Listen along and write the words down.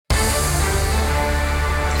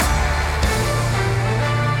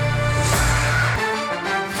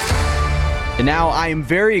And now I am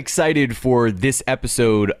very excited for this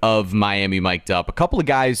episode of Miami Mic'd Up. A couple of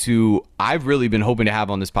guys who I've really been hoping to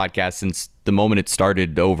have on this podcast since the moment it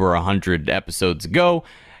started over 100 episodes ago.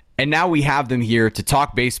 And now we have them here to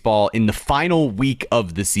talk baseball in the final week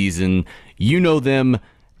of the season. You know them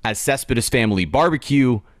as Cespedes Family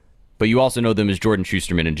Barbecue, but you also know them as Jordan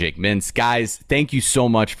Shusterman and Jake Mintz. Guys, thank you so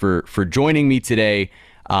much for joining me today.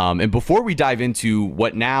 And before we dive into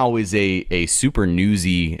what now is a super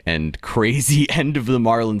newsy and crazy end of the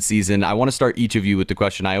Marlins season, I want to start each of you with the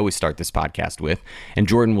question I always start this podcast with. And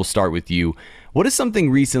Jordan, we'll start with you. What is something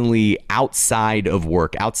recently outside of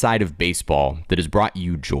work, outside of baseball, that has brought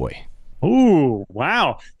you joy? Oh,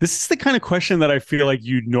 wow. This is the kind of question that I feel like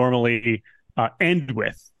you normally end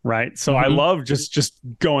with, right? So I love just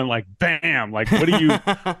going like, bam, like what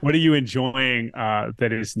are you enjoying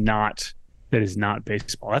that is not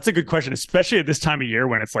baseball? That's a good question, especially at this time of year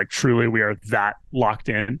when it's like truly we are that locked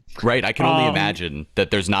in. Right. I can only imagine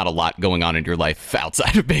that there's not a lot going on in your life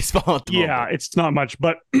outside of baseball at the moment. Yeah, it's not much,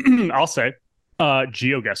 but I'll say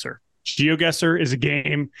GeoGuessr. GeoGuessr is a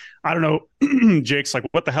game. I don't know. Jake's like,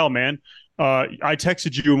 what the hell, man? I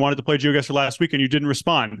texted you and wanted to play GeoGuessr last week and you didn't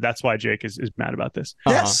respond. That's why Jake is mad about this.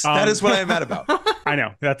 Yes, that is what I'm mad about. I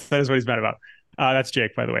know. That is what he's mad about. That's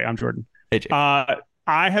Jake, by the way. I'm Jordan. Hey, Jake.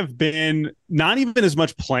 I have been not even as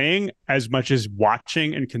much playing as much as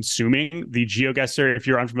watching and consuming the GeoGuessr. If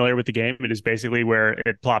you're unfamiliar with the game, it is basically where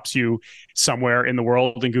it plops you somewhere in the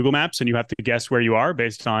world in Google Maps and you have to guess where you are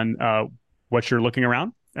based on what you're looking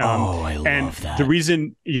around. I love that. The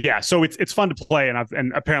reason, so it's fun to play,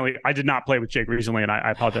 and apparently I did not play with Jake recently, and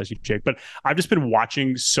I apologize to you, Jake, but I've just been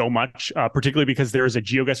watching so much, particularly because there is a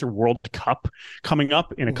GeoGuessr World Cup coming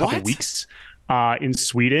up in a couple of weeks in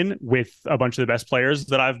Sweden with a bunch of the best players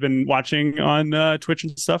that I've been watching on Twitch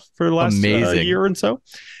and stuff for the last year and so.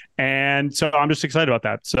 And so I'm just excited about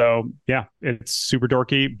that. So yeah, it's super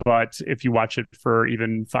dorky, but if you watch it for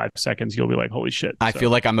even 5 seconds, you'll be like, holy shit. I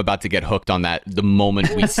feel like I'm about to get hooked on that the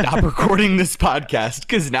moment we stop recording this podcast,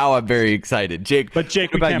 because now I'm very excited. Jake, but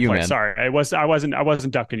Jake, what about you, play. man? Sorry, I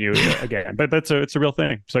wasn't ducking you again, but it's a real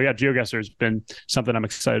thing. So yeah, GeoGuessr has been something I'm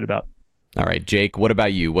excited about. All right, Jake, what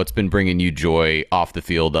about you? What's been bringing you joy off the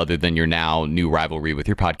field other than your now new rivalry with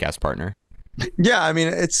your podcast partner? Yeah, I mean,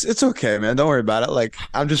 it's okay, man. Don't worry about it. Like,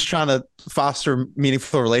 I'm just trying to foster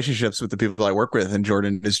meaningful relationships with the people I work with. And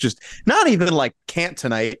Jordan is just not even like can't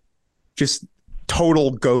tonight, just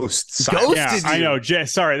total ghost. Yeah, I know.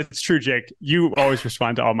 Sorry, that's true, Jake. You always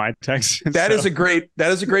respond to all my texts. That is a great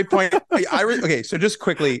point. Okay, so just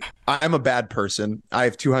quickly, I'm a bad person. I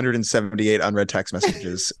have 278 unread text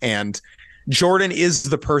messages, and Jordan is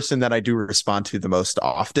the person that I do respond to the most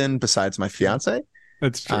often, besides my fiance.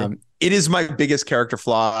 That's true. It is my biggest character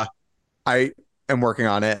flaw. I am working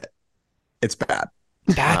on it. It's bad.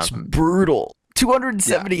 That's brutal.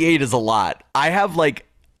 278 is a lot. I have like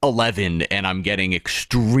 11 and I'm getting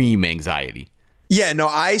extreme anxiety. Yeah, no,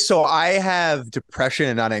 I have depression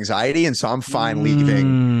and not anxiety, and so I'm fine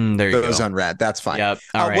leaving those unread. That's fine. Yep.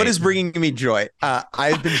 All right. What is bringing me joy?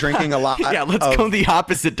 I've been drinking a lot. Yeah, let's go the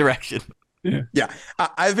opposite direction. Yeah.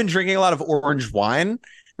 I've been drinking a lot of orange wine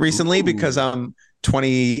recently because I'm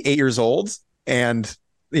 28 years old and,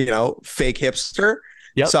 fake hipster.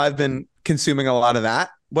 Yep. So I've been consuming a lot of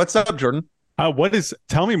that. What's up, Jordan?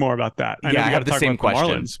 Tell me more about that. I have the same question.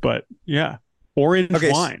 Marlins, but yeah, orange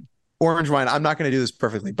wine. Orange wine. I'm not going to do this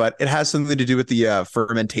perfectly, but it has something to do with the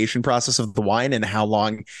fermentation process of the wine and how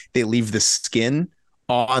long they leave the skin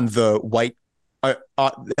on the white,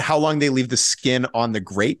 how long they leave the skin on the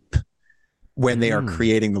grape when they are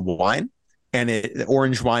creating the wine. And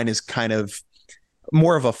orange wine is kind of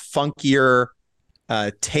more of a funkier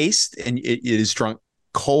taste, and it is drunk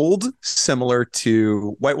cold, similar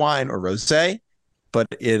to white wine or rosé, but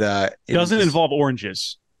it doesn't involve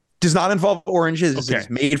oranges. Does not involve oranges. Okay. It's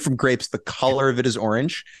made from grapes. The color of it is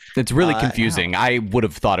orange. It's really confusing. I would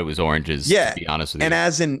have thought it was oranges, to be honest with you.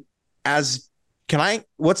 And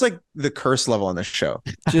what's like the curse level on this show?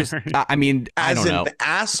 Just, I mean, I don't know. As an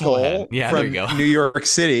asshole from New York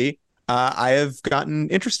City, I have gotten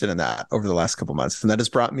interested in that over the last couple months, and that has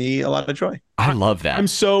brought me a lot of joy. I love that.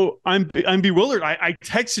 I'm bewildered. I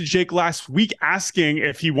texted Jake last week asking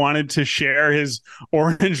if he wanted to share his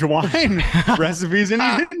orange wine recipes, and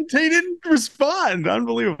he didn't respond.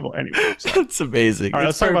 Unbelievable. Anyway, that's amazing. All right,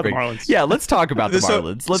 let's talk about the Marlins. Yeah, let's talk about the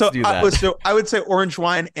Marlins. Let's do that. So I would say orange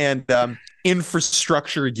wine and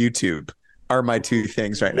infrastructure YouTube are my two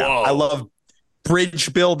things right now. Whoa. I love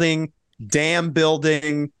bridge building, dam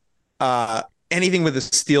building. Anything with a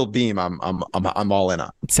steel beam, I'm all in on.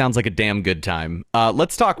 It sounds like a damn good time.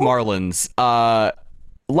 Let's talk Marlins.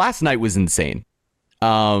 Last night was insane.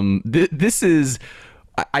 This is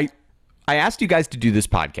I asked you guys to do this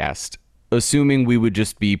podcast assuming we would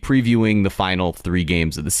just be previewing the final 3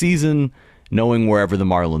 games of the season, knowing wherever the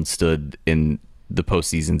Marlins stood in the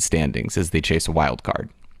postseason standings as they chase a wild card.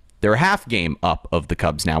 They're a half game up of the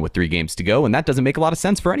Cubs now with 3 games to go, and that doesn't make a lot of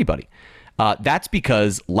sense for anybody. That's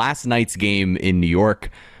because last night's game in New York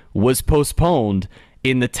was postponed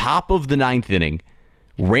in the top of the 9th inning.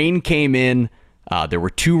 Rain came in. There were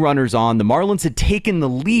 2 runners on. The Marlins had taken the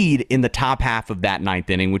lead in the top half of that 9th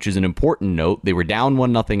inning, which is an important note. They were down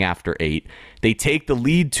 1-0 after 8. They take the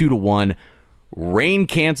lead 2-1. Rain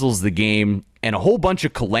cancels the game, and a whole bunch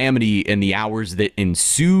of calamity in the hours that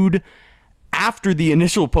ensued after the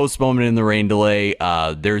initial postponement in the rain delay.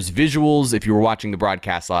 There's visuals. If you were watching the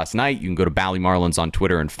broadcast last night, you can go to Bally Marlins on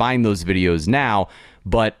Twitter and find those videos now.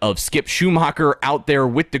 But of Skip Schumacher out there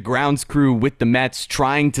with the grounds crew, with the Mets,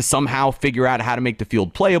 trying to somehow figure out how to make the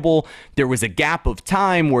field playable. There was a gap of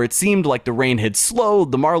time where it seemed like the rain had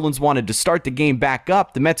slowed. The Marlins wanted to start the game back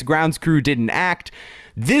up. The Mets grounds crew didn't act.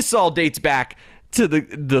 This all dates back to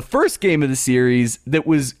the first game of the series that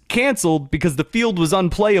was canceled because the field was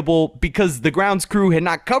unplayable because the grounds crew had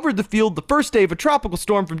not covered the field the first day of a tropical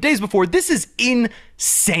storm from days before. This is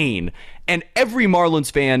insane. And every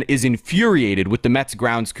Marlins fan is infuriated with the Mets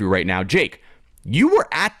grounds crew right now. Jake, you were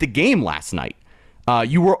at the game last night.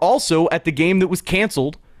 You were also at the game that was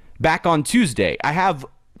canceled back on Tuesday. I have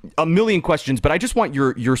a million questions, but I just want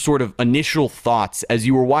your sort of initial thoughts as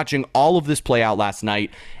you were watching all of this play out last night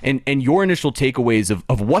and your initial takeaways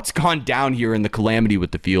of what's gone down here in the calamity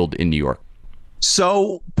with the field in New York.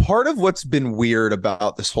 So part of what's been weird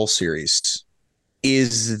about this whole series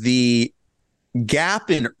is the gap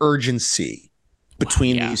in urgency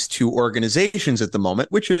between these 2 organizations at the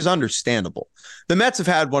moment, which is understandable. The Mets have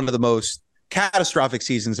had one of the most catastrophic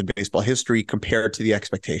seasons in baseball history compared to the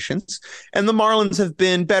expectations. And the Marlins have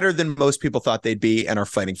been better than most people thought they'd be and are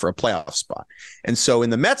fighting for a playoff spot. And so in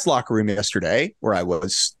the Mets locker room yesterday, where I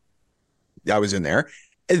was in there,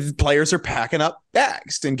 players are packing up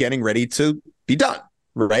bags and getting ready to be done,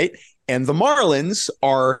 right? And the Marlins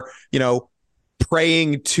are,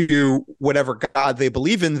 praying to whatever God they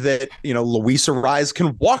believe in that, Luis Ariz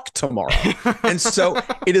can walk tomorrow. And so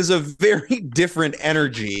it is a very different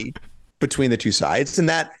energy between the 2 sides, and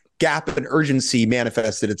that gap in urgency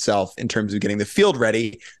manifested itself in terms of getting the field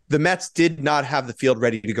ready. The Mets did not have the field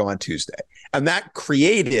ready to go on Tuesday, and that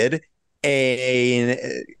created an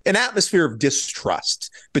atmosphere of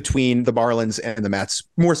distrust between the Marlins and the Mets,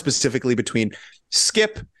 more specifically between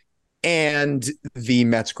Skip and the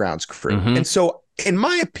Mets grounds crew. Mm-hmm. And so, in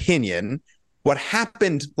my opinion, what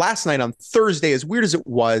happened last night on Thursday, as weird as it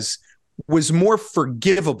was more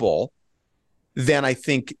forgivable than I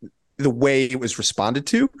think the way it was responded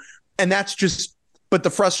to. And that's just, but the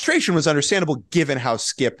frustration was understandable given how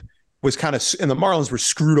Skip was kind of, and the Marlins were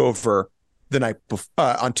screwed over the night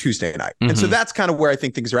on Tuesday night. Mm-hmm. And so that's kind of where I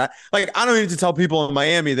think things are at. Like, I don't need to tell people in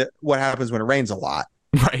Miami that what happens when it rains a lot.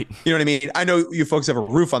 Right. You know what I mean? I know you folks have a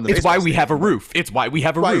roof on the It's why we have a roof. It's why we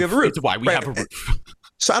have a roof. It's why we have a roof.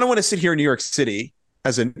 So I don't want to sit here in New York City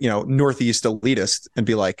as a, Northeast elitist and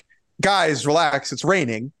be like, guys, relax, it's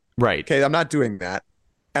raining. Right. Okay, I'm not doing that.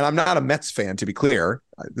 And I'm not a Mets fan, to be clear.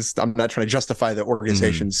 I'm not trying to justify the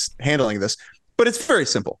organization's handling this, but it's very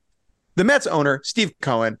simple. The Mets owner, Steve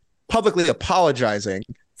Cohen, publicly apologizing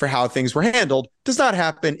for how things were handled does not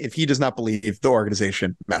happen if he does not believe the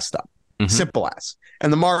organization messed up. Mm-hmm. Simple as.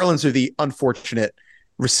 And the Marlins are the unfortunate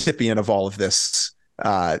recipient of all of this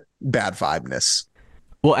bad vibeness.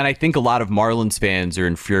 Well, and I think a lot of Marlins fans are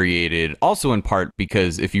infuriated also in part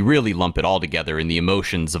because if you really lump it all together in the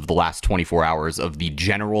emotions of the last 24 hours of the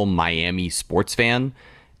general Miami sports fan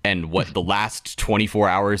and what the last 24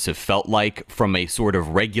 hours have felt like from a sort of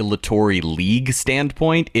regulatory league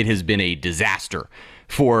standpoint, it has been a disaster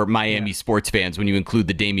for Miami sports fans when you include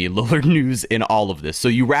the Damian Lillard news in all of this. So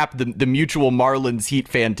you wrap the mutual Marlins Heat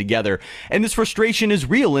fan together, and this frustration is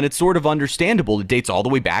real, and it's sort of understandable. It dates all the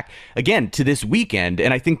way back, again, to this weekend,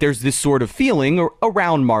 and I think there's this sort of feeling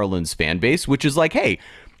around Marlins fan base, which is like, hey,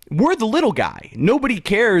 we're the little guy. Nobody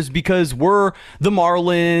cares because we're the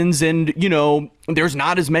Marlins and, there's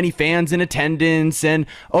not as many fans in attendance and,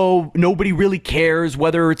 nobody really cares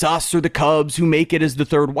whether it's us or the Cubs who make it as the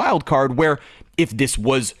 3rd wild card, where if this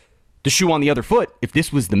was the shoe on the other foot, if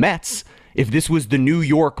this was the Mets, if this was the New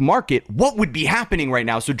York market, what would be happening right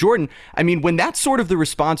now? So, Jordan, I mean, when that's sort of the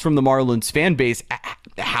response from the Marlins fan base,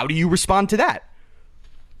 how do you respond to that?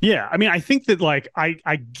 Yeah, I mean, I think that, like,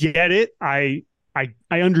 I get it. I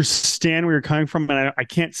understand where you're coming from, and I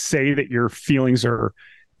can't say that your feelings are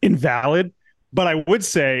invalid. But I would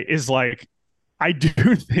say is, like, I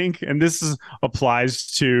do think, and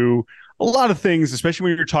applies to a lot of things, especially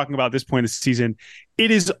when you're talking about this point of the season,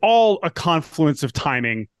 it is all a confluence of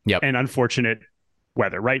timing and unfortunate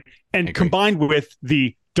weather, right? And combined with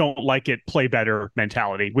the don't like it, play better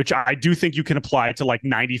mentality, which I do think you can apply to like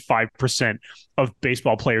 95% of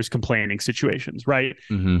baseball players complaining situations, right?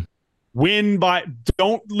 Mm-hmm.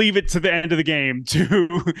 Don't leave it to the end of the game to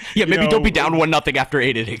maybe don't be down 1-0 after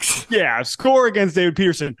 8 innings. Yeah, score against David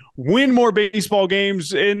Peterson, win more baseball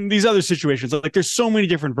games in these other situations. Like there's so many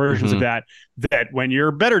different versions of that when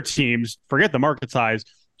you're better teams, forget the market size,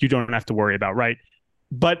 you don't have to worry about, right?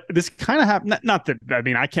 But this kind of happened. Not that, I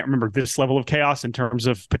mean, I can't remember this level of chaos in terms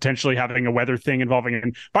of potentially having a weather thing involving.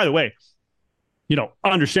 And by the way,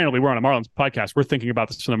 understandably, we're on a Marlins podcast. We're thinking about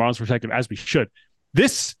this from the Marlins perspective, as we should.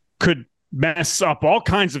 This could mess up all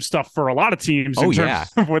kinds of stuff for a lot of teams in terms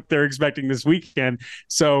of what they're expecting this weekend.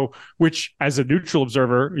 So, which as a neutral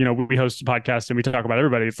observer, we host a podcast and we talk about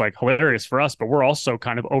everybody. It's like hilarious for us, but we're also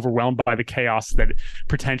kind of overwhelmed by the chaos that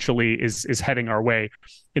potentially is heading our way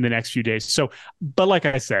in the next few days. So, but like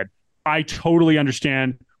I said, I totally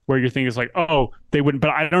understand where your thing is like, oh, they wouldn't,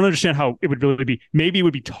 but I don't understand how it would really be. Maybe it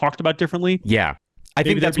would be talked about differently. Yeah. I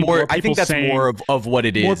think that's more of what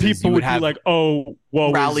it is. More people would be like, "Oh,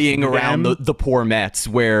 whoa!" Rallying around the poor Mets,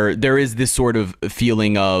 where there is this sort of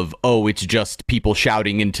feeling of, "Oh, it's just people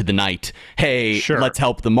shouting into the night, hey, let's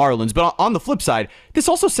help the Marlins." But on the flip side, this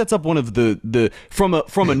also sets up one of the from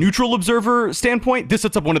a neutral observer standpoint, this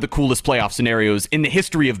sets up one of the coolest playoff scenarios in the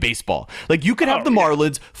history of baseball. Like you could have the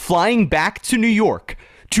Marlins flying back to New York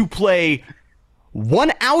to play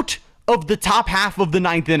 1 out of the top half of the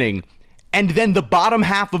 9th inning. And then the bottom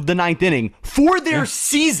half of the 9th inning for their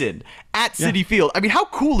season at Citi Field. I mean, how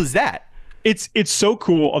cool is that? It's so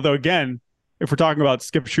cool. Although, again, if we're talking about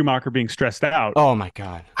Skip Schumacher being stressed out, oh my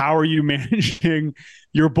God, how are you managing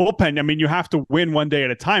your bullpen? I mean, you have to win one day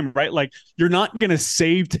at a time, right? Like you're not going to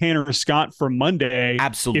save Tanner Scott for Monday.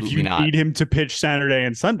 Absolutely if you not. Need him to pitch Saturday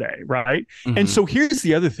and Sunday, right? Mm-hmm. And so here's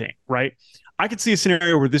the other thing, right? I could see a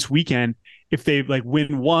scenario where this weekend, if they like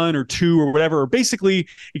win 1 or 2 or whatever, or basically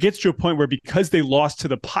it gets to a point where because they lost to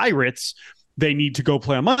the Pirates, they need to go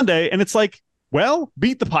play on Monday. And it's like, well,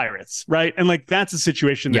 beat the Pirates, right? And like that's a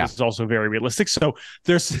situation that is also very realistic. So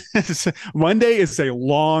there's Monday is a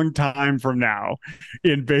long time from now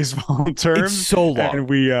in baseball terms. It's so long. And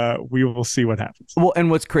we will see what happens. Well,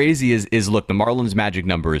 and what's crazy is look, the Marlins magic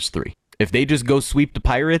number is 3. If they just go sweep the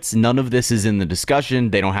Pirates, none of this is in the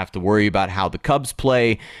discussion. They don't have to worry about how the Cubs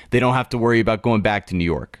play. They don't have to worry about going back to New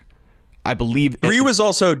York. I believe 3 was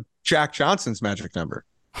also Jack Johnson's magic number.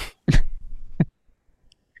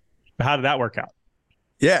 How did that work out?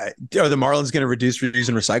 Yeah. Are the Marlins going to reduce, reuse,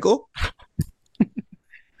 and recycle?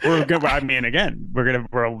 We're good. I mean, again,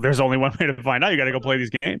 there's only one way to find out. You got to go play these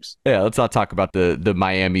games. Yeah, let's not talk about the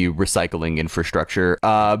Miami recycling infrastructure.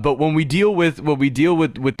 But when we deal with the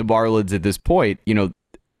Marlins at this point,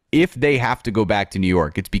 if they have to go back to New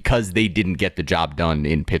York, it's because they didn't get the job done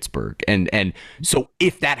in Pittsburgh. And so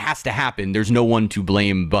if that has to happen, there's no one to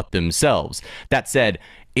blame but themselves. That said,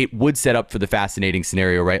 it would set up for the fascinating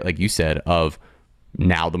scenario, right? Like you said, of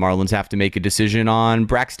now the Marlins have to make a decision on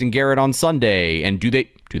Braxton Garrett on Sunday. And do they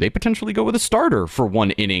potentially go with a starter for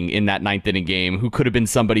 1 inning in that 9th inning game who could have been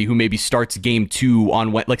somebody who maybe starts game 2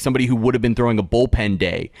 on like somebody who would have been throwing a bullpen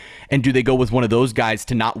day? And do they go with one of those guys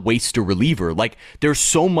to not waste a reliever? Like there's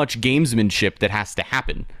so much gamesmanship that has to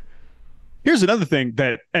happen. Here's another thing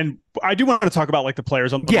and I do want to talk about like the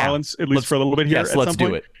players on the Marlins, at least for a little bit here. Yes, let's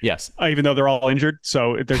do it. Yes. Even though they're all injured.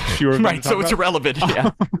 So there's fewer. Right. So it's irrelevant. Yeah.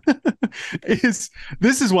 This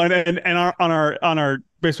is one. And on our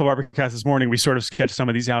baseball barbecast this morning, we sort of sketched some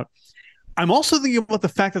of these out. I'm also thinking about the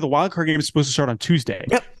fact that the wild card game is supposed to start on Tuesday.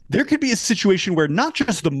 Yep. There could be a situation where not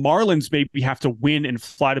just the Marlins maybe have to win and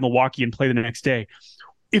fly to Milwaukee and play the next day.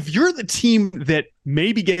 If you're the team that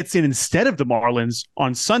maybe gets in instead of the Marlins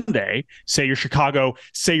on Sunday, say you're Chicago,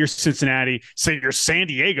 say you're Cincinnati, say you're San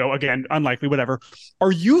Diego, again, unlikely, whatever.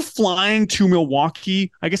 Are you flying to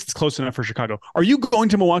Milwaukee? I guess it's close enough for Chicago. Are you going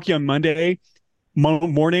to Milwaukee on Monday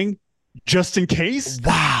morning just in case?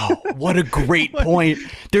 Wow, what a great point.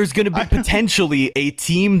 There's going to be potentially a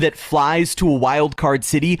team that flies to a wild card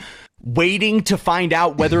city waiting to find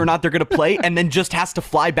out whether or not they're going to play and then just has to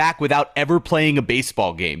fly back without ever playing a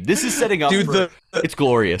baseball game. This is setting up it's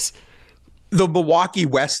glorious. The Milwaukee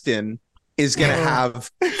Westin is going to have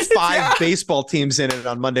 5 baseball teams in it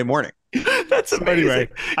on Monday morning. That's amazing. Anyway,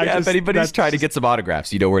 if anybody's trying to get some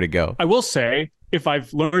autographs, you know where to go. I will say, if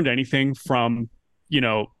I've learned anything from,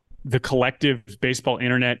 the collective baseball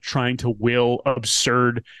internet trying to will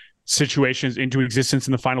absurd situations into existence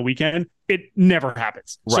in the final weekend, it never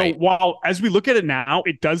happens. Right. So while as we look at it now,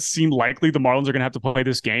 it does seem likely the Marlins are going to have to play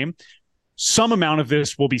this game, some amount of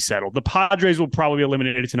this will be settled. The Padres will probably be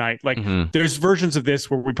eliminated tonight. Like there's versions of this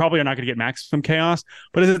where we probably are not going to get maximum chaos,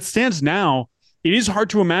 but as it stands now, it is hard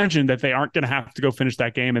to imagine that they aren't going to have to go finish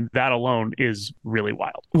that game, and that alone is really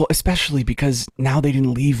wild. Well, especially because now they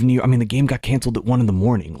didn't leave New York. I mean, the game got canceled at 1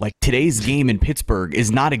 a.m. Like, today's game in Pittsburgh is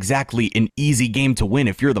not exactly an easy game to win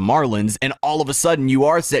if you're the Marlins, and all of a sudden you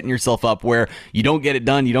are setting yourself up where you don't get it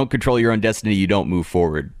done, you don't control your own destiny, you don't move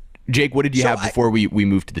forward. Jake, what did you have before we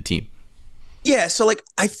move to the team? Yeah, so like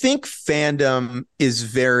I think fandom is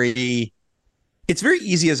it's very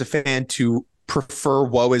easy as a fan to prefer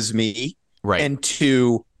woe is me. Right. And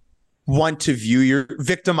to want to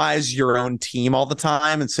victimize your own team all the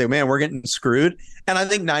time and say, man, we're getting screwed. And I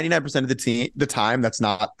think 99% of the time, that's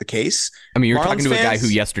not the case. I mean, you're Marlins talking to fans, a guy who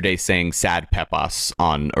yesterday sang Sad Pepas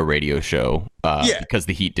on a radio show because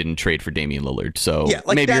the Heat didn't trade for Damian Lillard. So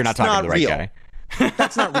maybe you're not talking to the right guy.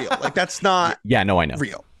 That's not real. Like, that's not I know.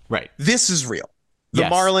 Real. Right. This is real. The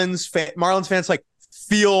Marlins fans like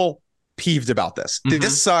feel peeved about this.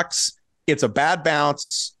 This sucks. It's a bad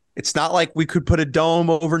bounce. It's not like we could put a dome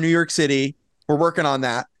over New York City. We're working on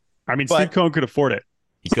that. I mean, Steve Cohen could afford it.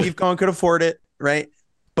 Steve Cohen could afford it, right?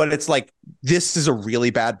 But it's like, this is a really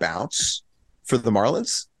bad bounce for the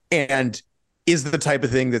Marlins, and is the type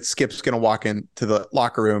of thing that Skip's going to walk into the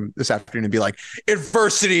locker room this afternoon and be like,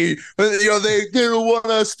 adversity, they don't want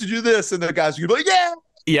us to do this. And the guys are going to be like,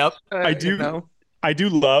 yeah. Yep. I do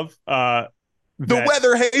love the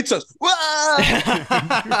weather hates us.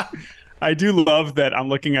 I do love that I'm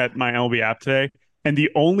looking at my MLB app today, and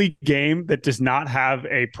the only game that does not have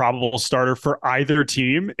a probable starter for either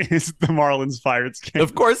team is the Marlins Pirates game.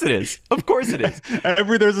 Of course it is.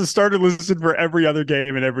 There's a starter listed for every other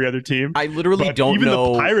game and every other team. I literally don't even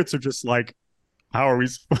know. The Pirates are just like, how are we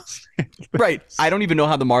supposed to? Right. I don't even know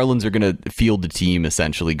how the Marlins are going to field the team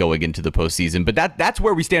essentially going into the postseason, but that's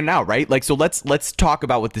where we stand now, right? Like, so let's talk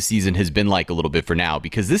about what the season has been like a little bit for now,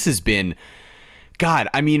 because this has been, God,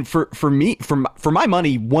 I mean, for me, for my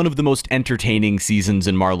money, one of the most entertaining seasons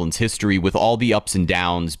in Marlins history, with all the ups and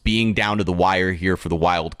downs, being down to the wire here for the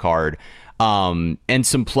wild card, and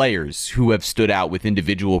some players who have stood out with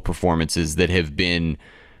individual performances that have been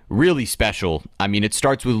really special. I mean, it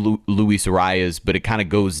starts with Luis Arias, but it kind of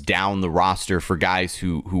goes down the roster for guys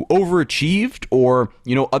who overachieved, or,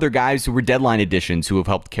 other guys who were deadline additions who have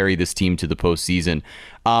helped carry this team to the postseason.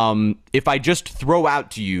 If I just throw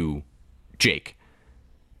out to you, Jake,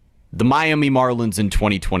 the Miami Marlins in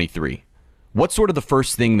 2023, what's sort of the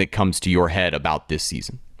first thing that comes to your head about this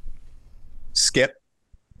season? Skip.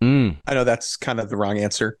 I know that's kind of the wrong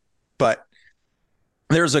answer, but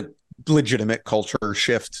there's a legitimate culture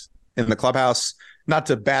shift in the clubhouse. Not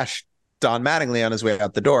to bash Don Mattingly on his way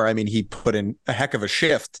out the door. I mean, he put in a heck of a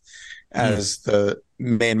shift as the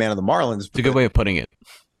main man of the Marlins. It's a good way of putting it.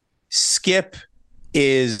 Skip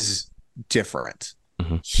is different.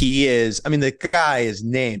 He is, I mean, the guy is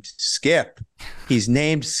named Skip. He's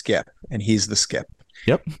named Skip, and he's the Skip.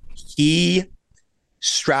 Yep. He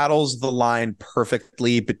straddles the line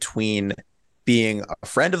perfectly between being a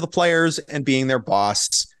friend of the players and being their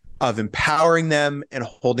boss, of empowering them and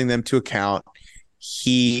holding them to account.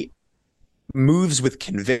 He moves with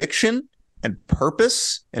conviction and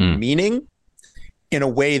purpose and meaning in a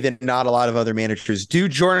way that not a lot of other managers do.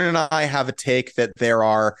 Jordan and I have a take that there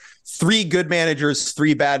are 3 good managers,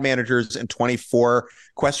 3 bad managers, and 24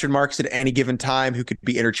 question marks at any given time who could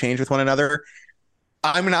be interchanged with one another.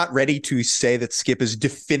 I'm not ready to say that Skip is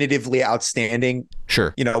definitively outstanding.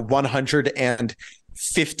 Sure.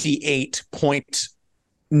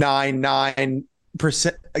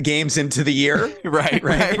 158.99% games into the year. Right.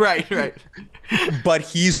 But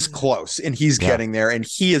he's close, and he's getting there, and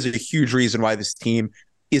he is a huge reason why this team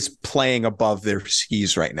is playing above their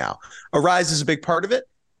skis right now. Arise is a big part of it.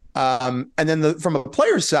 And then from a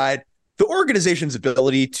player's side, the organization's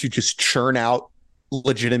ability to just churn out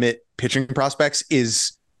legitimate pitching prospects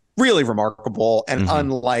is really remarkable, and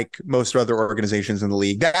unlike most other organizations in the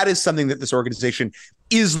league. That is something that this organization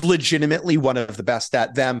is legitimately one of the best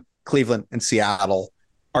at. Them, Cleveland, and Seattle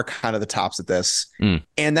are kind of the tops at this.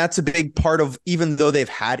 And that's a big part of, even though they've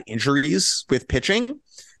had injuries with pitching,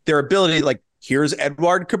 their ability, like, here's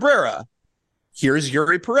Edward Cabrera, here's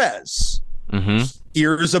Yuri Perez,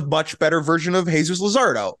 here's a much better version of Jesus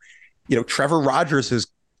Luzardo. Trevor Rogers has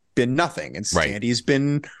been nothing, and Sandy's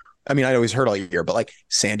been, I mean, I know he's hurt all year, but like,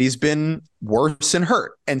 Sandy's been worse and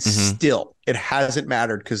hurt, and still it hasn't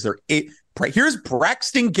mattered because they're here's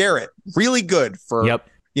Braxton Garrett, really good for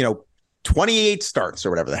 28 starts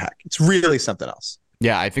or whatever the heck. It's really something else.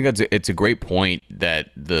 Yeah, I think it's a great point that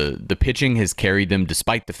the pitching has carried them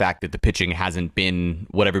despite the fact that the pitching hasn't been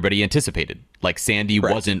what everybody anticipated. Like Sandy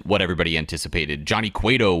wasn't what everybody anticipated. Johnny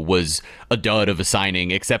Cueto was a dud of a signing,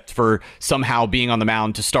 except for somehow being on the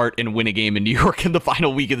mound to start and win a game in New York in the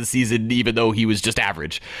final week of the season, even though he was just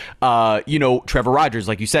average. Trevor Rogers,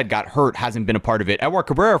 like you said, got hurt, hasn't been a part of it. Edward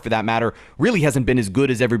Cabrera, for that matter, really hasn't been as good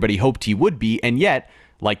as everybody hoped he would be, and yet,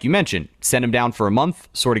 like you mentioned, send him down for a month,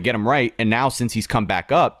 sort of get him right. And now since he's come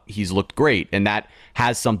back up, he's looked great. And that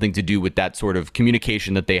has something to do with that sort of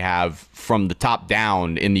communication that they have from the top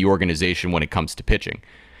down in the organization when it comes to pitching.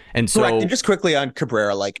 And so and just quickly on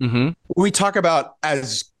Cabrera, we talk about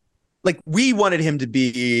we wanted him to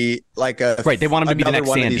be like a right. They want him to be the next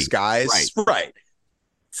one Sandy. Of these guys. Right.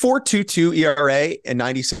 4.22 ERA in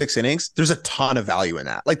 96 innings. There's a ton of value in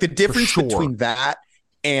that. Like the difference between that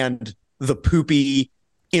and the poopy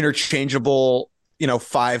interchangeable,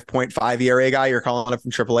 5.5 ERA guy you're calling up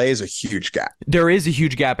from AAA is a huge gap. There is a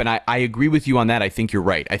huge gap, and I agree with you on that. I think you're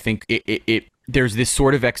right. I think there's this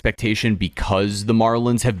sort of expectation because the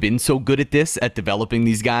Marlins have been so good at this, at developing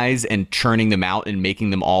these guys and churning them out and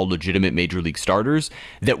making them all legitimate major league starters,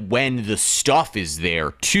 that when the stuff is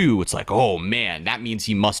there too, it's like, oh man, that means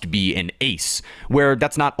he must be an ace, where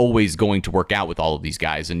that's not always going to work out with all of these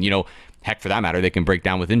guys. And, heck, for that matter, they can break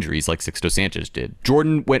down with injuries like Sixto Sanchez did.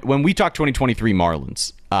 Jordan, when we talk 2023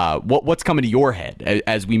 Marlins, what's coming to your head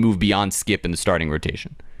as we move beyond Skip in the starting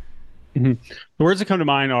rotation? Mm-hmm. The words that come to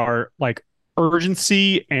mind are like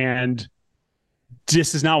urgency, and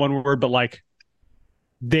this is not one word, but like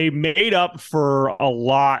they made up for a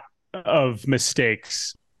lot of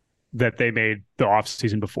mistakes that they made the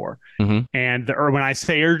offseason before. Mm-hmm. And when I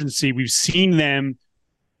say urgency, we've seen them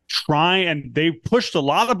try, and they've pushed a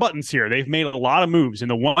lot of buttons here. They've made a lot of moves,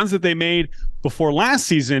 and the ones that they made before last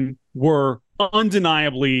season were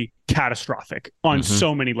undeniably catastrophic on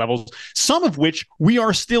so many levels, some of which we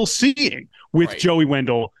are still seeing with Joey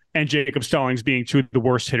Wendell and Jacob Stallings being two of the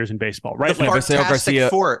worst hitters in baseball, right? Arvisail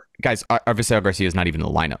Garcia is not even in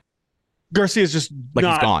the lineup. Garcia is just like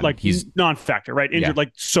not, he's gone. Like he's non-factor, right? Injured,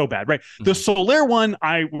 like so bad, right? The Soler one,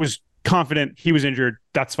 I was confident he was injured.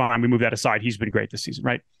 That's fine. We move that aside. He's been great this season,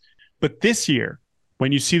 right? But this year,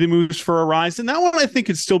 when you see the moves for Arise, and that one I think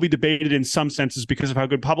could still be debated in some senses because of how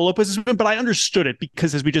good Pablo Lopez has been, but I understood it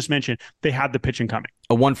because, as we just mentioned, they had the pitching coming.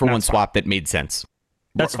 A one-for-one swap that made sense.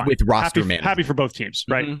 That's fine. With roster management. Happy for both teams,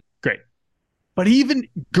 right? Mm-hmm. Great. But even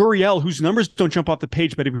Gurriel, whose numbers don't jump off the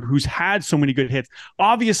page, but who's had so many good hits,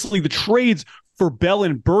 obviously the trades for Bell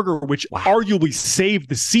and Berger, which arguably saved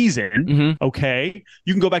the season, okay?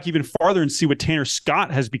 You can go back even farther and see what Tanner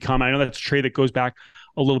Scott has become. I know that's a trade that goes back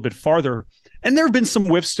a little bit farther. And there have been some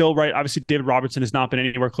whiffs still, right? Obviously, David Robertson has not been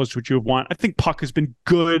anywhere close to what you would want. I think Puck has been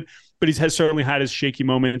good, but he has certainly had his shaky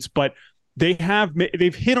moments. But they've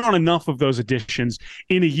hit on enough of those additions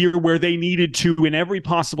in a year where they needed to, in every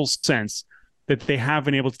possible sense, that they have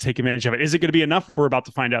been able to take advantage of it. Is it going to be enough? We're about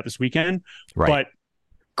to find out this weekend. Right. But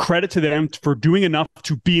credit to them for doing enough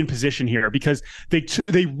to be in position here, because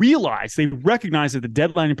they recognize at the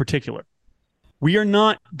deadline in particular, we are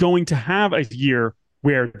not going to have a year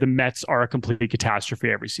where the Mets are a complete catastrophe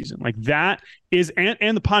every season. Like that is,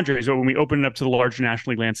 and the Padres, when we open it up to the larger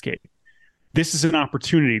National League landscape, this is an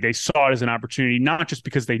opportunity. They saw it as an opportunity, not just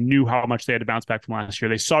because they knew how much they had to bounce back from last year.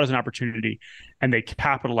 They saw it as an opportunity, and they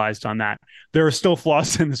capitalized on that. There are still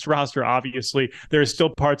flaws in this roster, obviously. There are still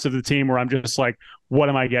parts of the team where I'm just like, what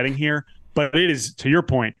am I getting here? But it is, to your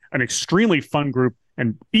point, an extremely fun group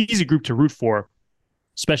and easy group to root for,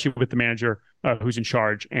 especially with the manager who's in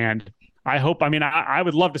charge. And I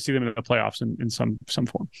would love to see them in the playoffs in some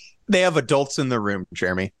form. They have adults in the room,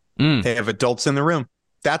 Jeremy. They have adults in the room.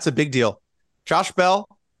 That's a big deal. Josh Bell,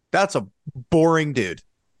 that's a boring dude.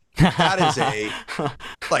 That is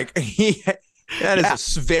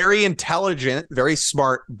a very intelligent, very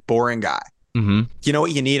smart, boring guy. Mm-hmm. You know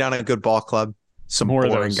what you need on a good ball club? Some more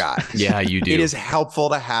boring guys. Yeah, you do. It is helpful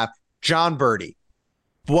to have John Birdie.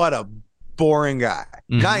 What a boring guy.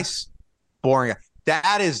 Nice, boring guy.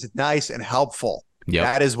 That is nice and helpful. Yep.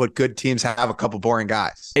 That is what good teams have, a couple boring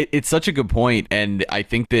guys. It's such a good point, and I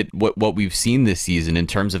think that what we've seen this season in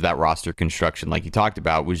terms of that roster construction, like you talked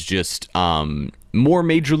about, was just more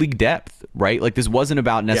major league depth, right? Like this wasn't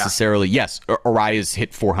about necessarily, yes, Arias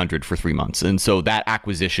hit 400 for 3 months, and so that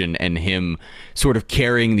acquisition and him sort of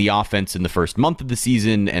carrying the offense in the first month of the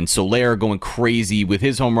season, and Soler going crazy with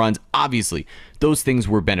his home runs, obviously, those things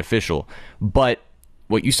were beneficial, but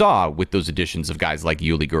what you saw with those additions of guys like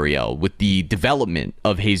Yuli Gurriel, with the development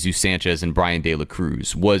of Jesus Sanchez and Brian De La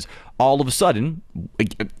Cruz, was all of a sudden,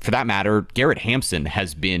 for that matter, Garrett Hampson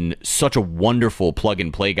has been such a wonderful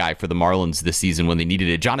plug-and-play guy for the Marlins this season when they needed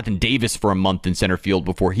it. Jonathan Davis for a month in center field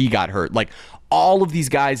before he got hurt. Like, all of these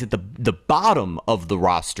guys at the bottom of the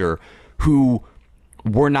roster who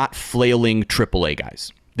were not flailing AAA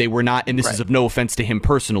guys. They were not, and this is of no offense to him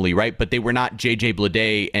personally, right? But they were not JJ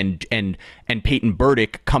Bleday and Peyton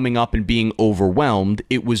Burdick coming up and being overwhelmed.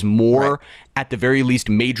 It was more, at the very least,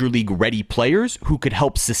 major league ready players who could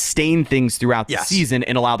help sustain things throughout the season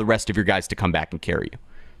and allow the rest of your guys to come back and carry you.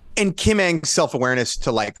 And Kim Ng's self-awareness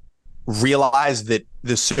to like realize that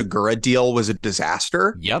the Segura deal was a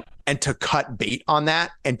disaster. Yep. And to cut bait on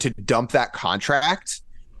that and to dump that contract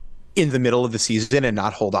in the middle of the season and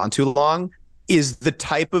not hold on too long is the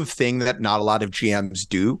type of thing that not a lot of GMs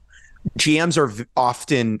do. GMs are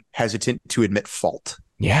often hesitant to admit fault.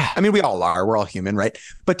 Yeah. I mean, we all are. We're all human, right?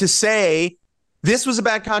 But to say, this was a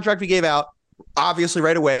bad contract we gave out, obviously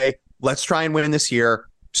right away, let's try and win this year.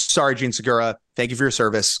 Sorry, Gene Segura. Thank you for your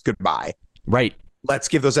service. Goodbye. Right. Let's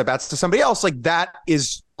give those at-bats to somebody else. Like, that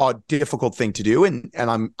is a difficult thing to do. And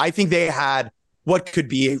I think they had what could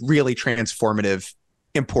be a really transformative,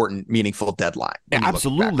 important, meaningful deadline.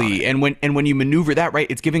 Absolutely. And when you maneuver that, right,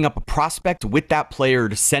 it's giving up a prospect with that player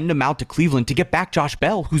to send him out to Cleveland to get back Josh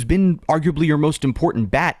Bell, who's been arguably your most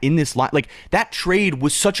important bat in this line. Like, that trade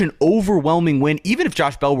was such an overwhelming win, even if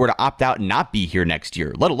Josh Bell were to opt out and not be here next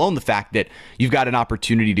year, let alone the fact that you've got an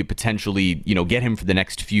opportunity to potentially, you know, get him for the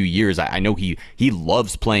next few years. I know he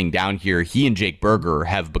loves playing down here. He and Jake Berger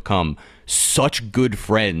have become such good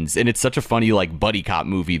friends, and it's such a funny like buddy cop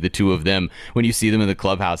movie, the two of them, when you see them in the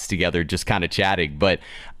clubhouse together just kind of chatting. But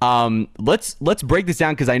let's break this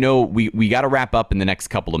down, because I know we got to wrap up in the next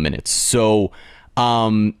couple of minutes. So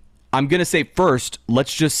I'm gonna say first,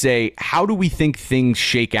 let's just say, how do we think things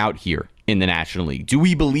shake out here in the National League? Do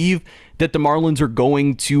we believe that the Marlins are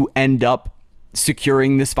going to end up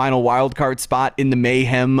securing this final wild card spot in the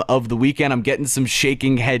mayhem of the weekend? I'm getting some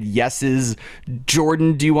shaking head yeses.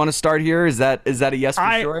 Jordan, do you want to start here? Is that a yes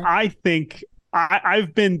for sure? I think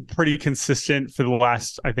I've been pretty consistent for the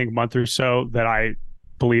last, I think, month or so that I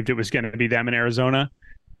believed it was going to be them in Arizona.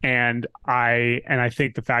 And I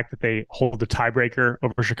think the fact that they hold the tiebreaker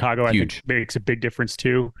over Chicago, I think makes a big difference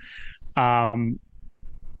too. And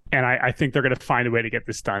I think they're going to find a way to get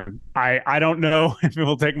this done. I don't know if it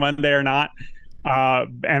will take Monday or not.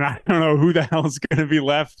 And I don't know who the hell is going to be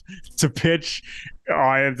left to pitch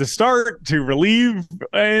to start, to relieve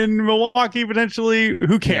in Milwaukee potentially.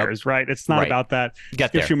 Who cares, right? It's not about that.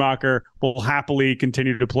 Skip Schumacher will happily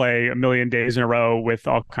continue to play a million days in a row with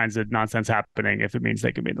all kinds of nonsense happening if it means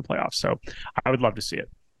they can be in the playoffs. So I would love to see it.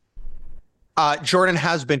 Jordan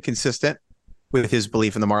has been consistent with his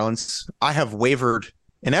belief in the Marlins. I have wavered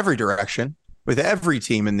in every direction with every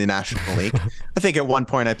team in the National League. I think at one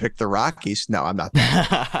point I picked the Rockies. No, I'm not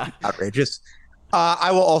that outrageous.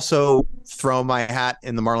 I will also throw my hat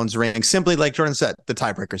in the Marlins ring. Simply, like Jordan said, the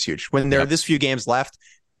tiebreaker's huge. When there are this few games left,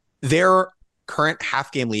 their current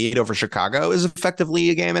half-game lead over Chicago is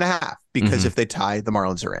effectively a game and a half, because if they tie, the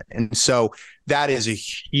Marlins are in. And so that is a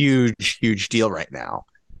huge, huge deal right now.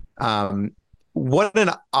 What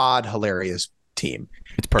an odd, hilarious team.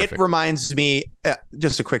 It's perfect. It reminds me,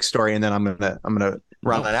 just a quick story, and then I'm gonna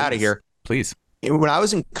run it out of here. Please. When I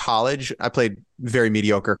was in college, I played very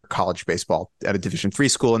mediocre college baseball at a Division III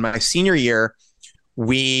school. In my senior year,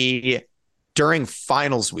 during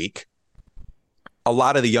finals week, a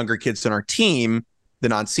lot of the younger kids on our team, the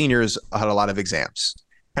non-seniors, had a lot of exams.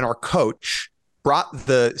 And our coach brought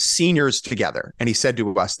the seniors together, and he said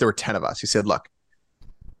to us, there were 10 of us. He said, look,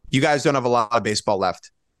 you guys don't have a lot of baseball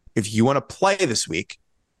left. If you want to play this week,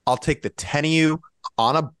 I'll take the 10 of you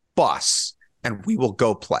on a bus and we will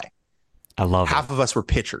go play. I love Half of us were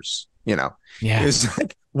pitchers, you know. Yeah. It was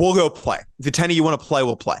like, we'll go play. If the 10 of you want to play,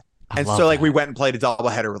 we'll play. And so like we went and played a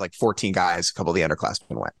doubleheader with like 14 guys, a couple of the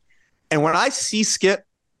underclassmen went. And when I see Skip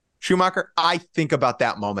Schumacher, I think about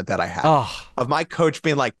that moment that I had of my coach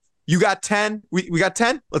being like, you got 10? We got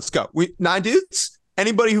 10? Let's go. 9 dudes?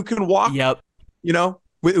 Anybody who can walk? Yep. You know,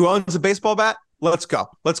 who owns a baseball bat? Let's go.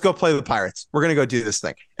 Let's go play the Pirates. We're going to go do this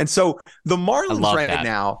thing. And so the Marlins right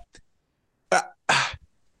now,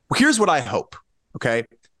 here's what I hope. Okay.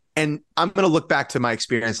 And I'm going to look back to my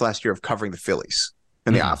experience last year of covering the Phillies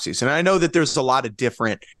in the offseason. And I know that there's a lot of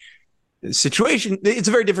different situation. It's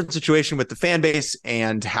a very different situation with the fan base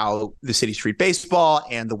and how the cities treat baseball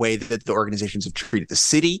and the way that the organizations have treated the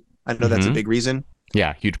city. I know that's a big reason.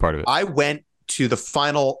 Yeah. Huge part of it. I went to the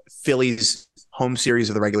final Phillies home series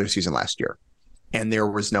of the regular season last year, and there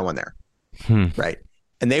was no one there. Right.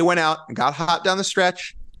 And they went out and got hot down the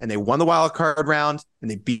stretch, and they won the wild card round, and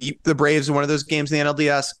they beat the Braves in one of those games in the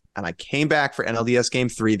NLDS. And I came back for NLDS Game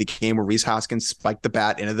 3, the game where Rhys Hoskins spiked the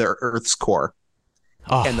bat into the Earth's core,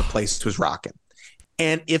 and the place was rocking.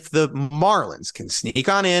 And if the Marlins can sneak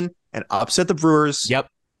on in and upset the Brewers,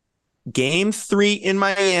 Game 3 in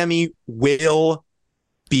Miami will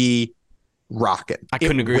be rocking. I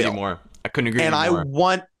couldn't agree with you more. And I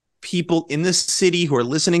want people in this city who are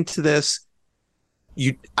listening to this.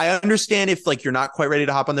 I understand if like you're not quite ready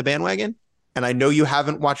to hop on the bandwagon, and I know you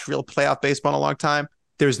haven't watched real playoff baseball in a long time.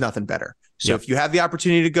 There's nothing better. So if you have the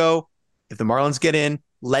opportunity to go, if the Marlins get in,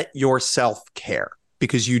 let yourself care,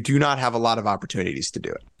 because you do not have a lot of opportunities to do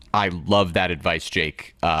it. I love that advice,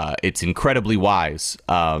 Jake. It's incredibly wise.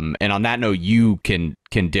 And on that note, you can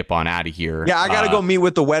dip on out of here. Yeah, I gotta go meet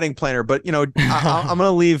with the wedding planner, but I'm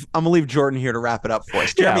gonna leave Jordan here to wrap it up for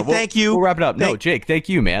us. Jeremy, thank you. We'll wrap it up. No, Jake, thank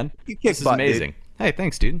you, man. This is amazing. Dude. Hey,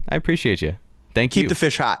 thanks, dude. I appreciate you. Thank you. Keep the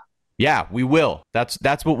fish hot. Yeah, we will. That's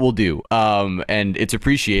what we'll do. And it's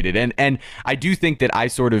appreciated. And I do think that I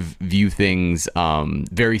sort of view things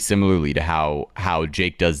very similarly to how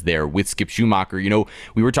Jake does there with Skip Schumacher. You know,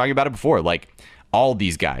 we were talking about it before, like all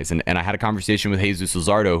these guys. And I had a conversation with Jesus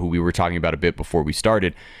Luzardo, who we were talking about a bit before we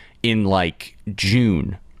started, in like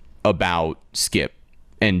June about Skip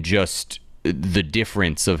and just the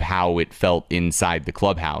difference of how it felt inside the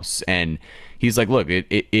clubhouse. And he's like, look,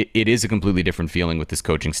 it is a completely different feeling with this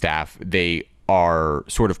coaching staff. They are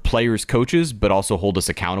sort of players, coaches, but also hold us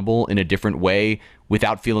accountable in a different way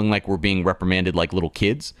without feeling like we're being reprimanded like little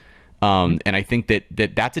kids. And I think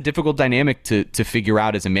that's a difficult dynamic to figure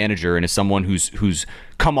out as a manager and as someone who's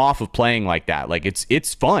come off of playing like that. Like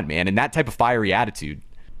it's fun, man, and that type of fiery attitude.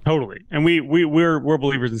 Totally. And we're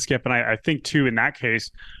believers in Skip, and I think too in that case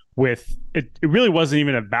with it really wasn't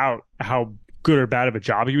even about how good or bad of a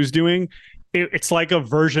job he was doing. It's like a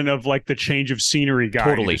version of like the change of scenery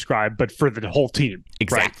guy you described, but for the whole team.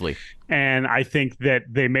 Exactly. Right? And I think that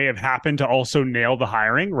they may have happened to also nail the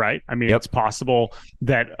hiring, right? I mean, it's possible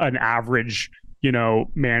that an average,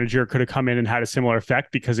 manager could have come in and had a similar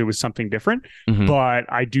effect because it was something different. Mm-hmm.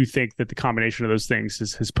 But I do think that the combination of those things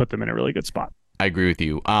has put them in a really good spot. I agree with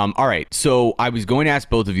you. All right. So I was going to ask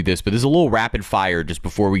both of you this, but there's a little rapid fire just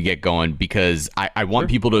before we get going, because I want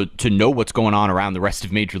people to know what's going on around the rest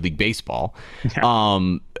of Major League Baseball.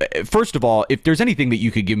 Yeah. First of all, if there's anything that you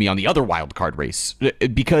could give me on the other wild card race,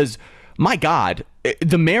 because my God,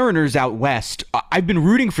 the Mariners out west, I've been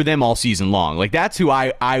rooting for them all season long. Like that's who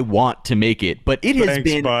I want to make it, but it has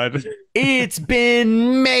been it's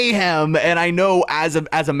been mayhem. And I know as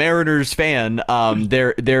a Mariners fan,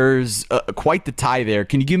 there's quite the tie there.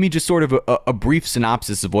 Can you give me just sort of a brief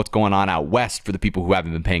synopsis of what's going on out west for the people who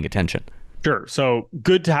haven't been paying attention? Sure. So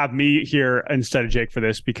good to have me here instead of Jake for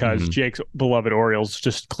this, because Jake's beloved Orioles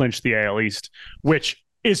just clinched the AL East, which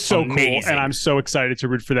is so amazing. Cool, and I'm so excited to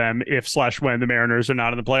root for them if/when the Mariners are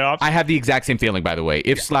not in the playoffs. I have the exact same feeling, by the way.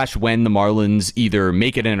 If/when the Marlins either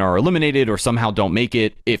make it and are eliminated or somehow don't make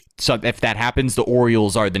it, if that happens, the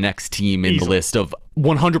Orioles are the next team in the list of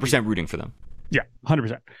 100% rooting for them. Yeah,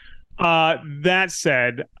 100%. That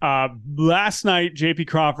said, last night, J.P.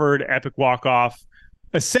 Crawford, epic walk-off,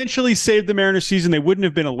 essentially saved the Mariners season. They wouldn't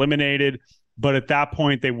have been eliminated, but at that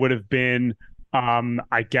point, they would have been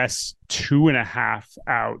I guess 2.5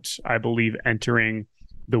 out, I believe, entering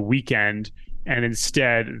the weekend. And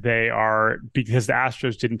instead they are, because the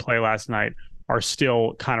Astros didn't play last night, are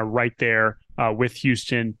still kind of right there with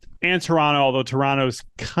Houston and Toronto, although Toronto's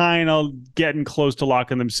kind of getting close to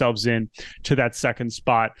locking themselves in to that second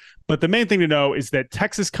spot. But the main thing to know is that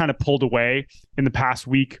Texas kind of pulled away in the past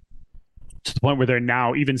week to the point where they're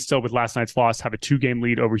now, even still with last night's loss, have a 2-game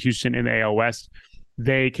lead over Houston in the AL West.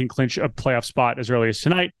 They can clinch a playoff spot as early as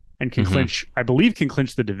tonight and can clinch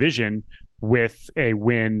the division with a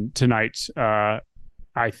win tonight. With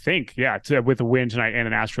a win tonight and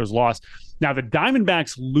an Astros loss. Now, the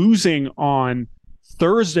Diamondbacks losing on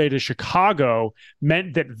Thursday to Chicago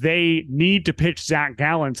meant that they need to pitch Zach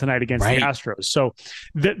Gallen tonight against the Astros. So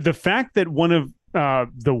the fact that one of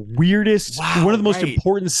the most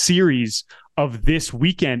important series of this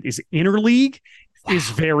weekend is interleague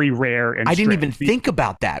is very rare. And I didn't even think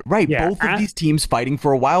about that. Right. Yeah, both of these teams fighting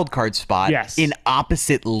for a wild card spot in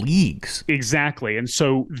opposite leagues. Exactly. And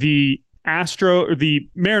so the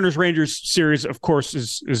Mariners Rangers series, of course,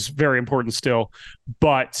 is very important still,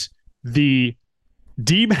 but the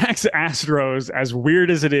D-backs Astros, as weird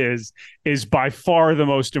as it is by far the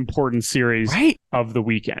most important series of the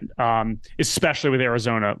weekend, especially with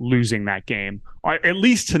Arizona losing that game. At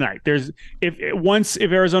least tonight.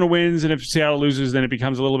 If Arizona wins and if Seattle loses, then it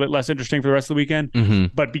becomes a little bit less interesting for the rest of the weekend. Mm-hmm.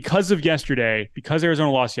 But because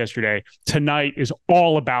Arizona lost yesterday, tonight is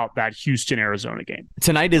all about that Houston-Arizona game.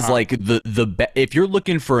 Tonight is like if you're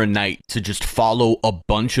looking for a night to just follow a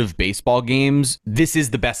bunch of baseball games, this is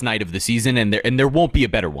the best night of the season, and there won't be a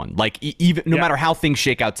better one. Like even no matter how things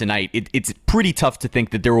shake out tonight, it's pretty tough to think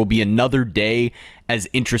that there will be another day as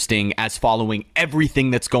interesting as following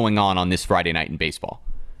everything that's going on this Friday night in baseball.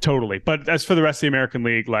 Totally. But as for the rest of the American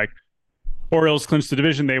League, like Orioles clinch the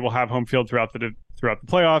division, they will have home field throughout the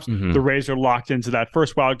playoffs. Mm-hmm. The Rays are locked into that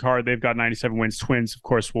first wild card. They've got 97 wins. Twins, of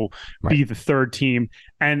course, will be the third team.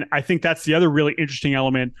 And I think that's the other really interesting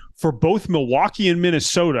element for both Milwaukee and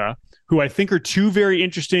Minnesota, who I think are two very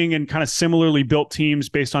interesting and kind of similarly built teams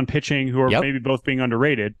based on pitching, who are maybe both being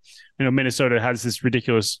underrated. You know, Minnesota has this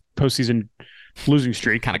ridiculous postseason losing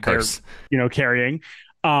streak, kind of curse, carrying.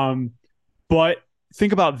 But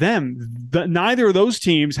think about them. Neither of those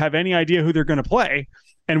teams have any idea who they're going to play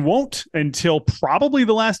and won't until probably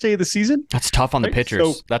the last day of the season. That's tough on the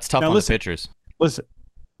pitchers. So, that's tough on the pitchers. Listen,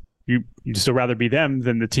 you'd still rather be them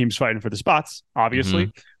than the teams fighting for the spots, obviously.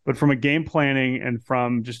 Mm-hmm. But from a game planning and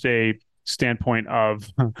from just a standpoint of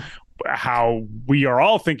how we are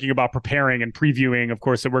all thinking about preparing and previewing, of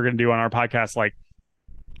course, that we're going to do on our podcast, like,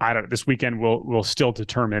 this weekend will still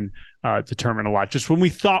determine a lot. Just when we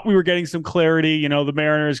thought we were getting some clarity, the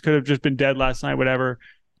Mariners could have just been dead last night, whatever.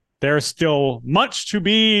 There's still much to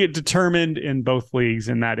be determined in both leagues,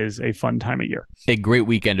 and that is a fun time of year. A great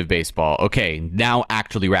weekend of baseball. Okay, now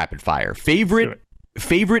actually rapid fire.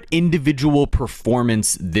 Favorite individual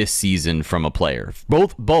performance this season from a player?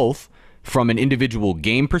 Both from an individual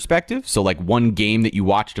game perspective, so like one game that you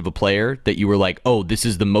watched of a player that you were like, oh, this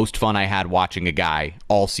is the most fun I had watching a guy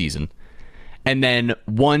all season. And then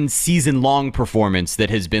one season-long performance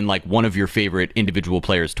that has been like one of your favorite individual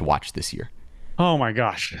players to watch this year. Oh my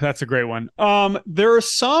gosh, that's a great one. There are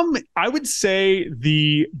some, I would say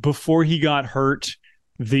before he got hurt,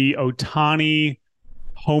 the Ohtani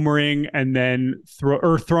homering and then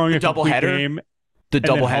throwing a complete game. The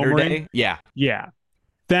doubleheader day? Yeah. Yeah.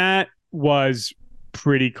 That was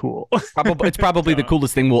pretty cool. It's probably the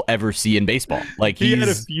coolest thing we'll ever see in baseball. Like he had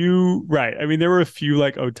a few, right. I mean, there were a few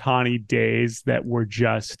like Ohtani days that were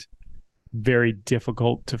just very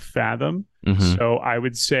difficult to fathom. Mm-hmm. So I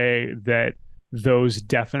would say that those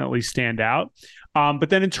definitely stand out. But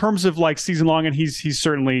then in terms of like season long, and he's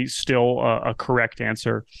certainly still a correct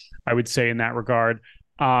answer, I would say in that regard.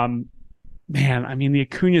 Man, I mean, the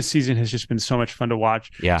Acuna season has just been so much fun to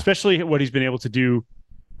watch. Yeah. Especially what he's been able to do.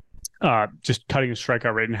 Just cutting his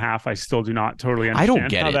strikeout rate in half. I still do not totally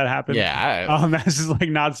understand how that happened. Yeah. This is like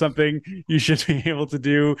not something you should be able to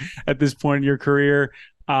do at this point in your career.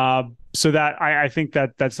 So that I think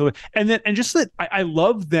that's I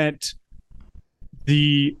love that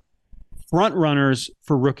the front runners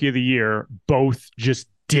for Rookie of the Year both just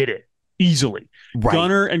did it easily. Right.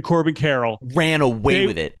 Gunnar and Corbin Carroll ran away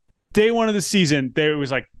with it. Day one of the season, they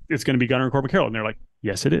was like, it's going to be Gunnar and Corbin Carroll, and they're like,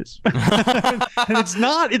 yes, it is. And it's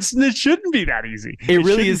not. It shouldn't be that easy. It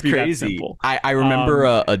really is crazy. I remember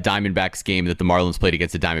a Diamondbacks game that the Marlins played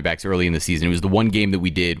against the Diamondbacks early in the season. It was the one game that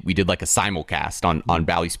we did like a simulcast on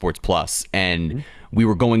Bally Sports Plus, and we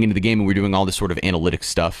were going into the game and we were doing all this sort of analytics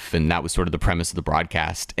stuff, and that was sort of the premise of the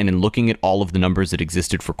broadcast. And in looking at all of the numbers that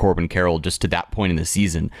existed for Corbin Carroll just to that point in the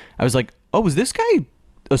season, I was like, oh, is this guy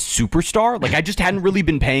a superstar? Like, I just hadn't really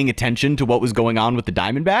been paying attention to what was going on with the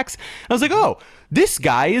Diamondbacks. I was like, oh, this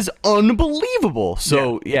guy is unbelievable.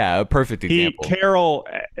 So yeah, a perfect example. Carroll,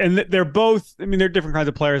 and they're both, I mean, they're different kinds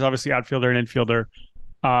of players, obviously outfielder and infielder.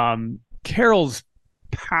 Carroll's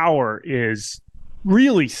power is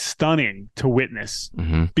really stunning to witness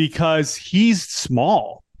because he's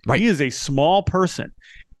small. Right. He is a small person.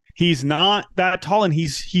 He's not that tall, and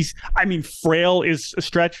he's I mean, frail is a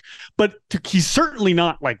stretch, but he's certainly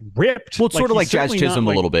not like ripped. Well, it's sort of like Jazz Chisholm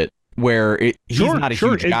a little bit, where he's not a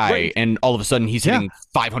huge guy, and all of a sudden he's hitting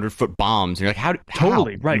 500-foot bombs, and you're like, how?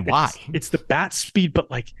 Right. And why? It's the bat speed,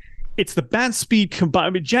 but like it's the bat speed combined. I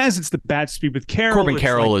mean, Jazz, it's the bat speed with Carroll. Corbin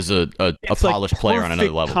Carroll is a polished player on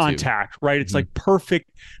another level. Contact, right? It's like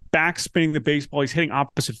perfect backspinning the baseball. He's hitting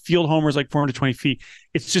opposite field homers like 420 feet.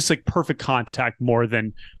 It's just like perfect contact more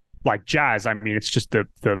than like Jazz. I mean, it's just the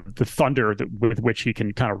thunder with which he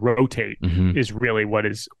can kind of rotate is really what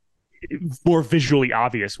is more visually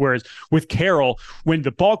obvious. Whereas with Carroll, when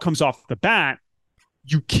the ball comes off the bat,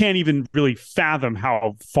 you can't even really fathom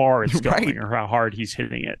how far it's going Right. or how hard he's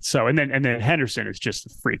hitting it. So and then Henderson is just a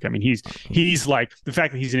freak. I mean, he's like, the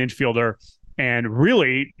fact that he's an infielder and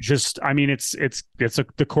really just, I mean, it's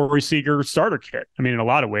the Corey Seager starter kit. I mean, in a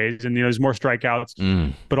lot of ways, and there's more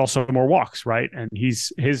strikeouts, but also more walks, right? And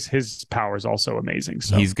his power is also amazing.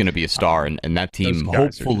 So he's going to be a star, and that team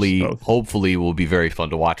hopefully will be very fun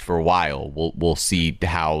to watch for a while. We'll see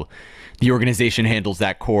how the organization handles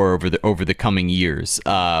that core over the coming years,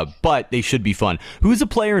 but they should be fun. Who's a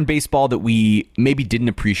player in baseball that we maybe didn't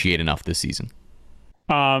appreciate enough this season?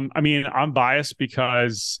 I mean, I'm biased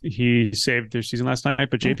because he saved their season last night,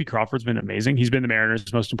 but JP Crawford's been amazing. He's been the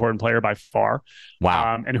Mariners' most important player by far.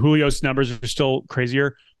 Wow. And Julio's numbers are still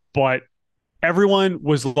crazier, but everyone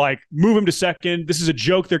was like, move him to second. This is a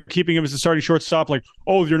joke. They're keeping him as a starting shortstop. Like,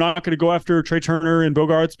 oh, you're not going to go after Trey Turner and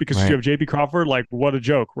Bogarts because you have JP Crawford. Like, what a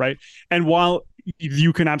joke, right? And while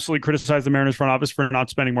you can absolutely criticize the Mariners front office for not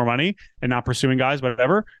spending more money and not pursuing guys,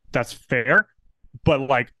 whatever, that's fair. But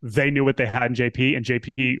like, they knew what they had in JP, and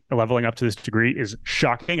JP leveling up to this degree is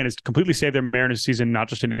shocking and has completely saved their Mariners season, not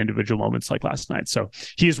just in individual moments like last night. So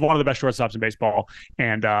he is one of the best shortstops in baseball,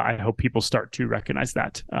 and I hope people start to recognize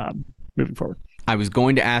that moving forward. I was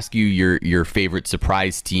going to ask you your favorite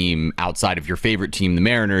surprise team outside of your favorite team, the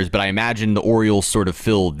Mariners, but I imagine the Orioles sort of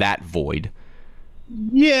fill that void.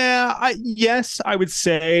 Yeah, yes, I would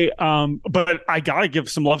say. But I gotta give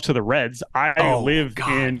some love to the Reds. I live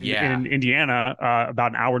in Indiana,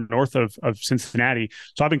 about an hour north of Cincinnati.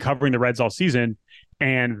 So I've been covering the Reds all season,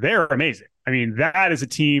 and they're amazing. I mean, that is a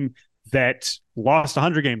team that lost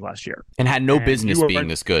 100 games last year and had no business being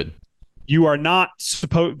this good. You are not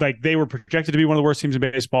supposed, like, they were projected to be one of the worst teams in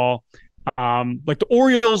baseball. Like the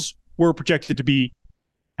Orioles were projected to be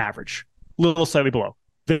average, a little slightly below.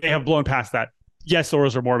 They have blown past that. Yes, the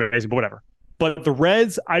Orioles are more amazing, but whatever. But the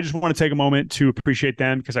Reds, I just want to take a moment to appreciate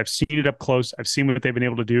them because I've seen it up close. I've seen what they've been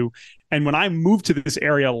able to do. And when I moved to this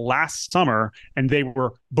area last summer and they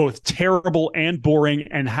were both terrible and boring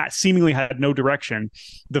and seemingly had no direction,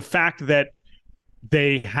 the fact that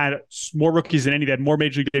they had more rookies than any, they had more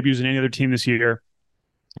major league debuts than any other team this year.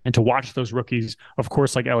 And to watch those rookies, of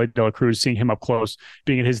course, like Elliot De La Cruz, seeing him up close,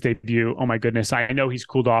 being at his debut, oh my goodness. I know he's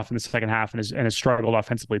cooled off in the second half and has struggled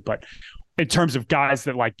offensively, but in terms of guys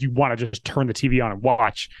that like you want to just turn the TV on and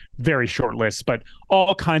watch, very short list, but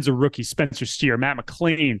all kinds of rookies. Spencer Steer, Matt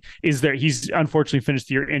McLean is there. He's unfortunately finished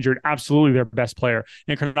the year injured. Absolutely their best player.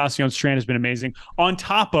 Encarnacion Strand has been amazing. On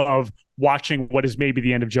top of watching what is maybe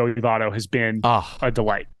the end of Joey Votto has been a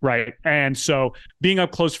delight, right? And so being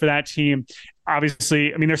up close for that team,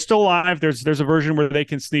 obviously, I mean, they're still alive. There's a version where they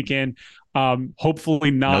can sneak in.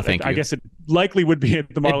 Hopefully not. No, thank you. I guess it likely would be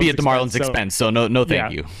at the Marlins. It'd be at the Marlins' expense. So no,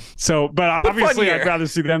 thank you. So, but obviously, I'd rather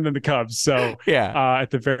see them than the Cubs. So, yeah,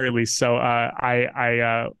 at the very least. So,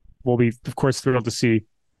 I will be, of course, thrilled to see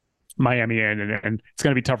Miami in, and it's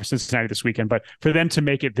going to be tough for Cincinnati this weekend. But for them to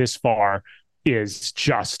make it this far is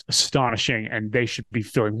just astonishing, and they should be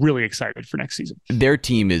feeling really excited for next season. Their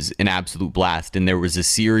team is an absolute blast, and there was a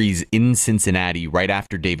series in Cincinnati right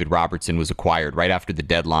after David Robertson was acquired, right after the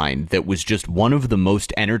deadline, that was just one of the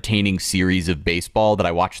most entertaining series of baseball that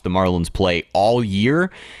I watched the Marlins play all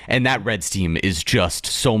year, and that Reds team is just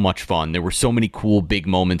so much fun. There were so many cool big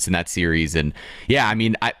moments in that series, and yeah, I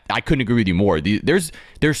mean, I couldn't agree with you more. There's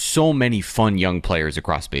so many fun young players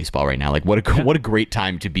across baseball right now. Like, what a great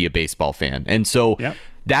time to be a baseball fan. And so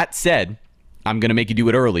that said, I'm going to make you do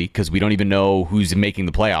it early because we don't even know who's making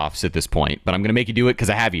the playoffs at this point. But I'm going to make you do it because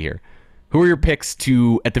I have you here. Who are your picks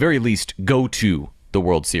to, at the very least, go to the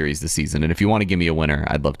World Series this season? And if you want to give me a winner,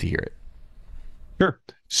 I'd love to hear it. Sure.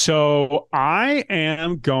 So I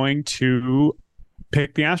am going to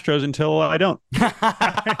pick the Astros until I don't.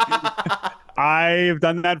 I've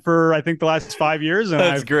done that for, I think, the last 5 years, and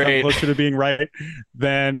I've come closer to being right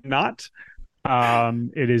than not.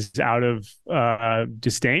 It is out of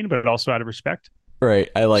disdain, but also out of respect. Right.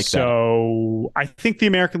 I like that. So I think the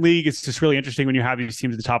American League is just really interesting when you have these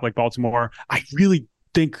teams at the top like Baltimore. I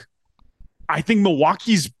think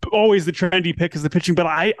Milwaukee's always the trendy pick as the pitching, but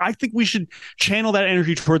I think we should channel that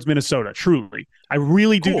energy towards Minnesota. Truly. I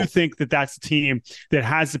really do think that that's the team that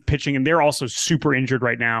has the pitching, and they're also super injured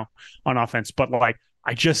right now on offense. But like,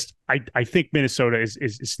 I think Minnesota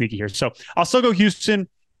is sneaky here. So I'll still go Houston.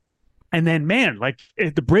 And then, man, like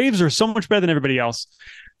the Braves are so much better than everybody else.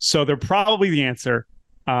 So they're probably the answer.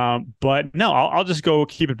 But no, I'll just go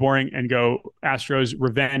keep it boring and go Astros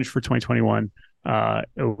revenge for 2021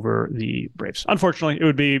 over the Braves. Unfortunately, it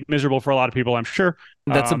would be miserable for a lot of people, I'm sure.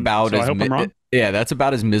 That's about so I hope I'm wrong. Yeah, that's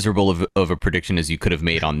about as miserable of a prediction as you could have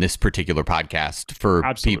made on this particular podcast for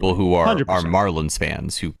Absolutely. people who are 100%. Marlins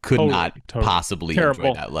fans who could not possibly Terrible,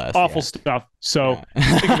 enjoy that less. awful stuff. So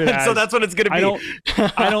think of it as, so that's what it's going to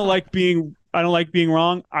be. I don't like being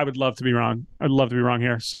wrong. I would love to be wrong. I'd love to be wrong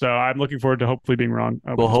here. So I'm looking forward to hopefully being wrong.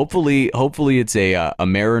 Well, hopefully it's a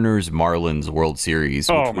Mariners Marlins World Series,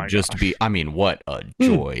 which would just be. I mean, what a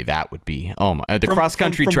joy that would be. Oh my! The cross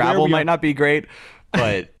country travel might not be great,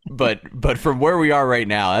 but from where we are right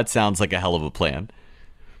now, that sounds like a hell of a plan.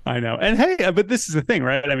 I know. And hey, but this is the thing,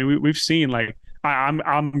 right? I mean, we've seen like I'm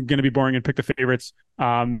going to be boring and pick the favorites.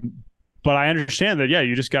 But I understand that,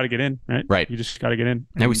 you just got to get in, right? Right. You just got to get in.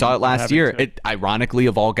 And we saw it last year. Ironically,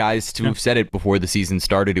 of all guys to have said it before the season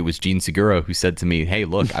started, it was Gene Segura who said to me, hey,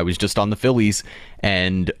 look, I was just on the Phillies,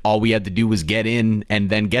 and all we had to do was get in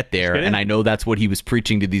and then get there. And I know that's what he was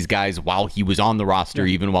preaching to these guys while he was on the roster,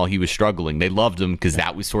 even while he was struggling. They loved him because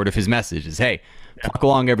that was sort of his message is, hey, pluck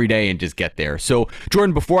along every day and just get there. So,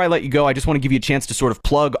 Jordan, before I let you go, I just want to give you a chance to sort of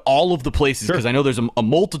plug all of the places because I know there's a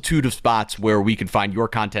multitude of spots where we can find your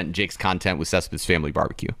content and Jake's content with Cespedes Family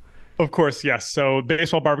Barbecue. Of course, yes. So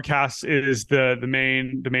Baseball Barbercast is the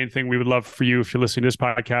main thing we would love for you if you're listening to this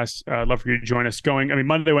podcast. I'd love for you to join us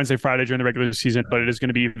Monday, Wednesday, Friday during the regular season, but it is going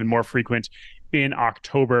to be even more frequent in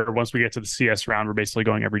October. Once we get to the CS round, we're basically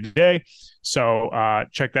going every day. So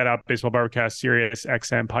check that out, Baseball Barbercast, Sirius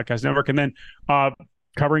XM Podcast Network, and then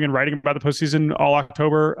covering and writing about the postseason all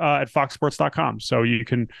October at foxsports.com. So you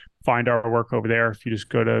can find our work over there. If you just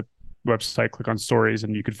go to website, click on stories,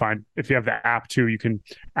 and you can find, if you have the app too, you can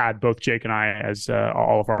add both Jake and I as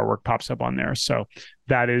all of our work pops up on there. So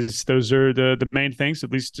those are the main things,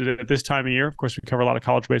 at least at this time of year. Of course, we cover a lot of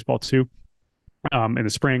college baseball too in the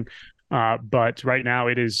spring. But right now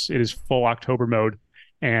it is full October mode.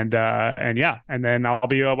 And then I'll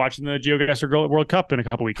be watching the GeoGuessr World Cup in a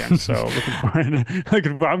couple weekends. So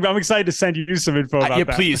I'm excited to send you some info about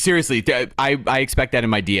that. Please, seriously, I expect that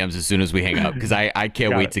in my DMs as soon as we hang up because I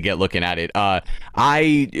can't wait to get looking at it.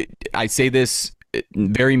 I say this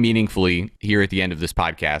very meaningfully here at the end of this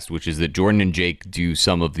podcast, which is that Jordan and Jake do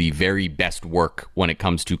some of the very best work when it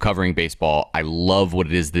comes to covering baseball. I love what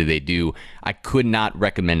it is that they do. I could not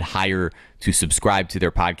recommend higher to subscribe to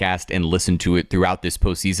their podcast and listen to it throughout this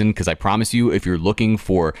postseason, because I promise you, if you're looking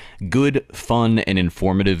for good, fun, and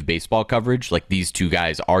informative baseball coverage, like these two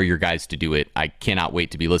guys are your guys to do it. I cannot wait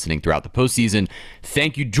to be listening throughout the postseason.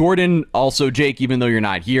 Thank you, Jordan. Also, Jake, even though you're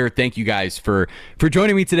not here, thank you guys for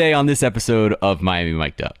joining me today on this episode of Miami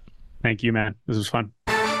Mic'd Up. Thank you, man. This was fun.